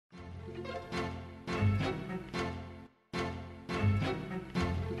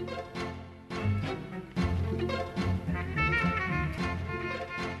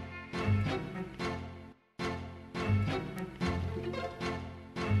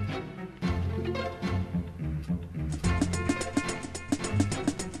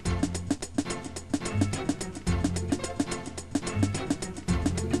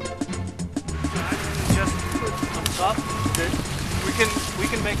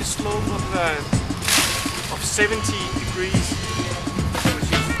make a slope of 70 degrees,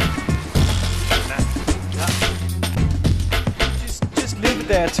 which is that. Yeah. Just leave it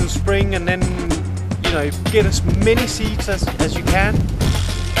there till spring, and then get as many seeds as you can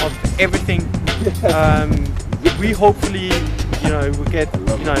of everything. We hopefully we get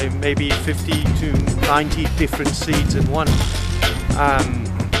maybe 50 to 90 different seeds in one,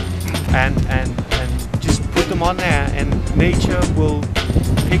 and just put them on there, and nature will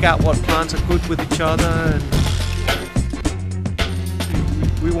pick out what plants are good with each other.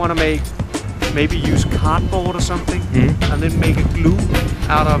 And we want to maybe use cardboard or something, and then make a glue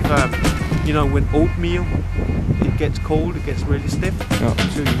out of when oatmeal, it gets cold, it gets really stiff. Yeah.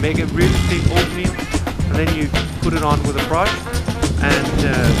 So you make a really thick oatmeal, and then you put it on with a brush and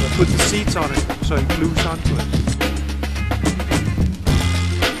put the seeds on it, so it glues onto it.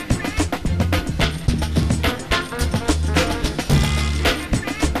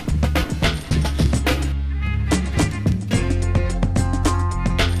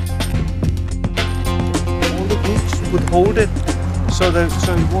 All the roots would hold it, so it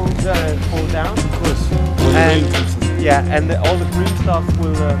won't fall down, and all the green stuff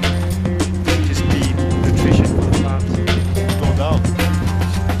will just be nutrition for the plants. Go down.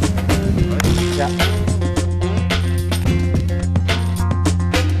 Right? Yeah.